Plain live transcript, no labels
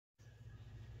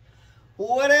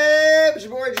What up? It's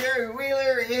your boy Jerry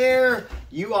Wheeler here.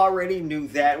 You already knew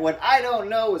that. What I don't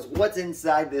know is what's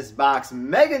inside this box.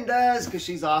 Megan does, because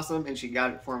she's awesome and she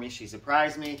got it for me. She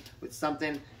surprised me with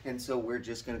something, and so we're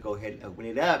just going to go ahead and open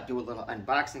it up, do a little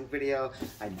unboxing video.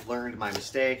 I learned my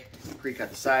mistake. Pre-cut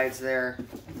the sides there.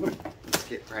 Let's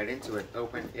get right into it.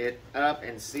 Open it up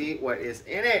and see what is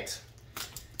in it.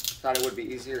 Thought it would be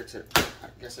easier to, I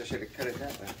guess I should have cut it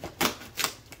that way.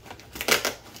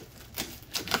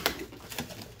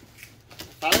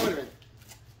 Thought it would have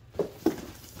been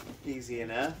easy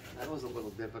enough. That was a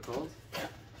little difficult.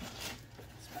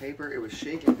 This paper, it was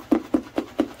shaking.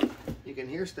 You can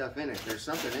hear stuff in it. There's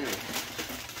something in it.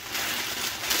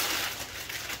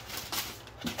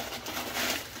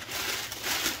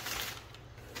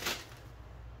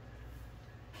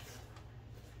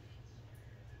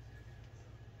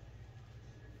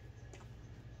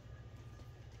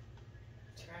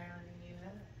 Try on a new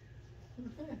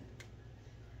hat.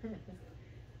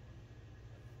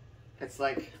 It's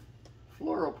like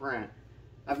floral print.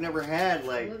 I've never had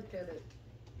like... Look at it.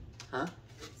 Huh?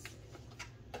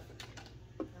 It's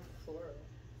not floral.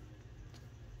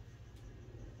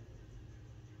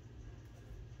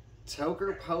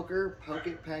 Toker Poker, poke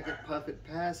it, pack it, puff it,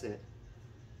 pass it.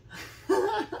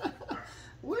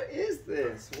 What is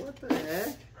this? What the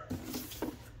heck?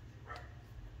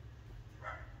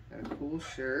 Got a cool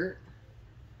shirt.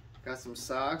 Got some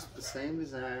socks with the same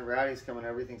design. Rowdy's coming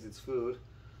over, he thinks it's food.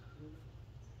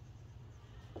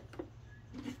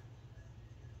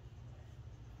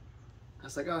 I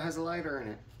was like, oh, it has a lighter in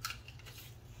it.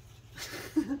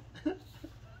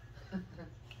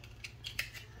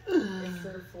 It's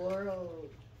a floral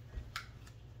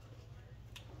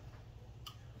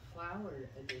flower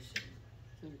edition.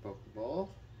 Poke the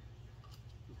ball.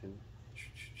 You can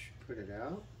put it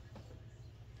out.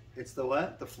 It's the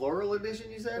what? The floral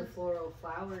edition, you said? The floral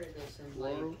flower edition.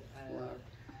 Floral like, flower.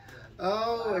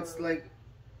 Oh, flower it's like,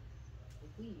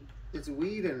 weed. it's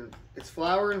weed and it's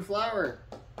flower and flower.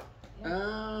 Yeah.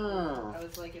 Oh. I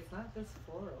was like, it's not just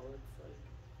floral, it's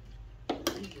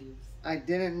like leaves. I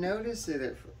didn't notice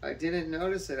it. I didn't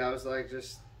notice it. I was like,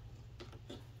 just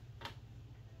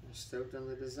stoked on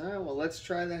the design. Well, let's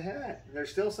try the hat. There's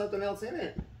still something else in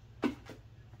it.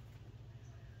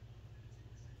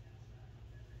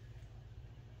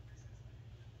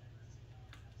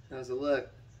 How's it look?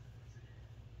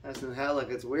 That's new hat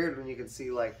look. It's weird when you can see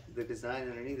like the design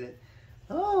underneath it.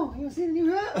 Oh, you want to see the new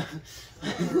hat?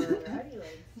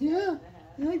 Yeah,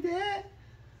 you like that?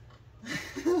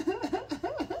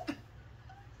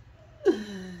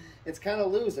 It's kind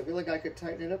of loose. I feel like I could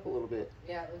tighten it up a little bit.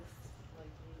 Yeah, it looks like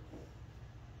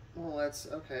Well, that's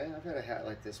okay. I've had a hat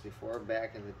like this before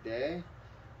back in the day.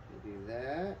 You do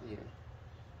that. Yeah.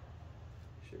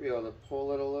 Should be able to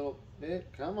pull it a little bit.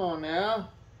 Come on now.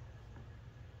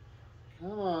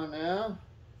 Come on now.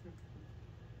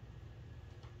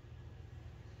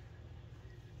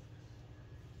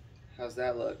 How's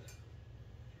that look?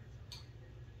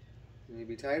 Can you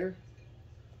be tighter?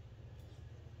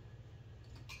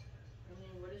 I mean,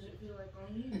 what does it feel like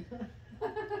on you?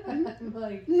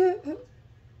 Like, Yeah.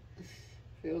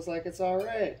 Feels like it's all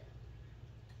right.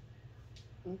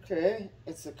 Okay,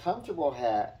 it's a comfortable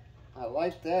hat. I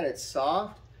like that. It's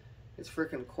soft. It's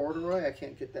freaking corduroy. I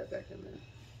can't get that back in there.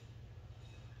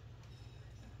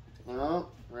 Oh,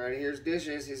 right here's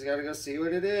dishes. He's got to go see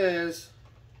what it is.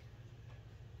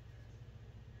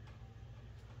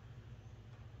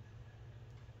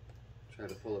 Try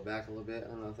to pull it back a little bit.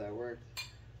 I don't know if that worked.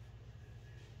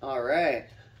 All right.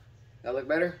 That look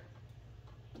better?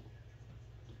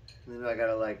 And then I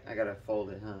gotta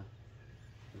fold it, huh?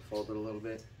 Fold it a little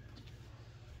bit.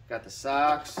 Got the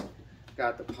socks.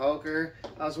 Got the poker.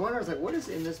 I was wondering, I was like, what is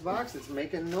in this box that's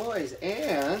making noise?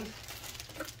 And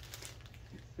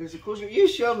there's a cool shirt. You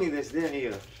showed me this, didn't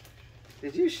you?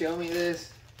 Did you show me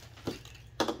this?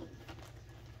 I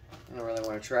don't really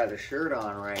want to try the shirt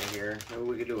on right here. Maybe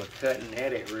we could do a cut and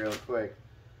edit real quick.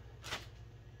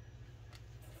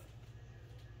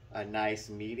 A nice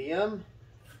medium.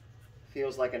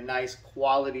 Feels like a nice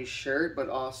quality shirt, but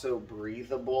also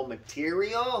breathable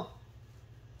material.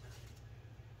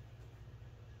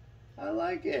 I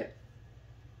like it.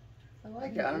 I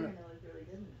like it. I don't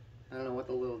know what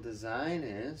the little design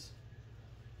is.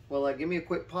 Well, give me a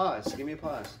quick pause. Give me a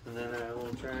pause, and then I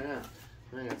will try it out.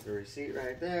 I got the receipt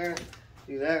right there.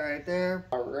 Do that right there.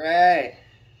 All right.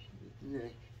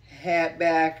 Hat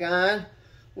back on.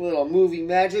 Little movie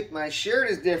magic. My shirt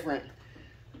is different.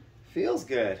 Feels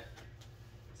good.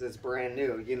 It's brand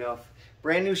new. You know,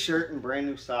 brand new shirt and brand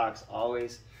new socks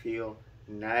always feel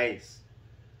nice.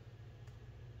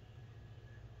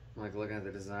 I'm like looking at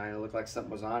the design. It looked like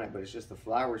something was on it, but it's just the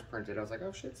flowers printed. I was like,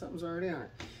 oh shit, something's already on it.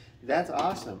 That's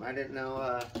awesome. I didn't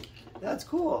know. That's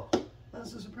cool.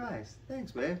 That's a surprise.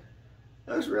 Thanks, babe.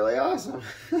 That was really awesome.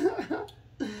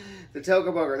 The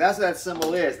Toker Poker. That's what that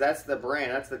symbol is. That's the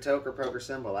brand. That's the Toker Poker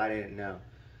symbol. I didn't know.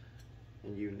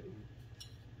 And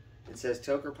it says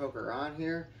Toker Poker on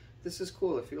here. This is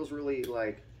cool. It feels really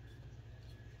like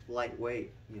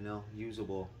lightweight, you know,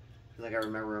 usable. I feel like I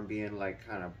remember them being like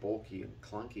kind of bulky and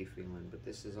clunky feeling, but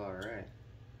this is all right.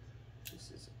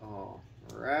 This is all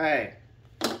right.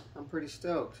 I'm pretty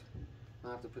stoked.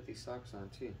 I'll have to put these socks on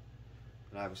too.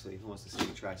 But obviously, who wants to see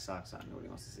me try socks on? Nobody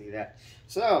wants to see that.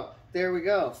 So, there we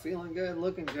go. Feeling good,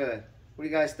 looking good. What do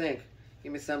you guys think?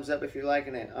 Give me a thumbs up if you're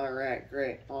liking it. All right,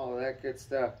 great. All of that good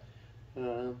stuff.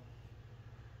 Yeah.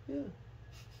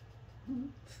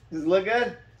 Does it look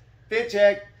good? Fit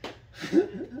check.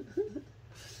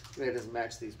 It doesn't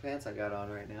match these pants I got on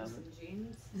right now. Some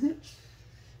jeans.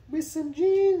 With some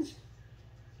jeans.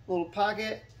 Little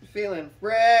pocket. Feeling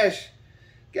fresh.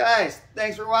 Guys,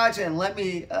 thanks for watching. Let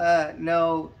me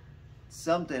know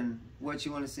something. What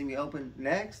you want to see me open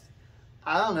next?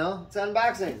 I don't know. It's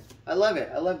unboxing. I love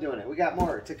it. I love doing it. We got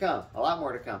more to come. A lot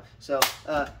more to come. So,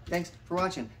 thanks for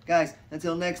watching. Guys,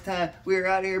 until next time, we're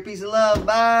out of here. Peace and love.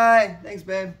 Bye. Thanks,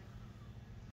 babe.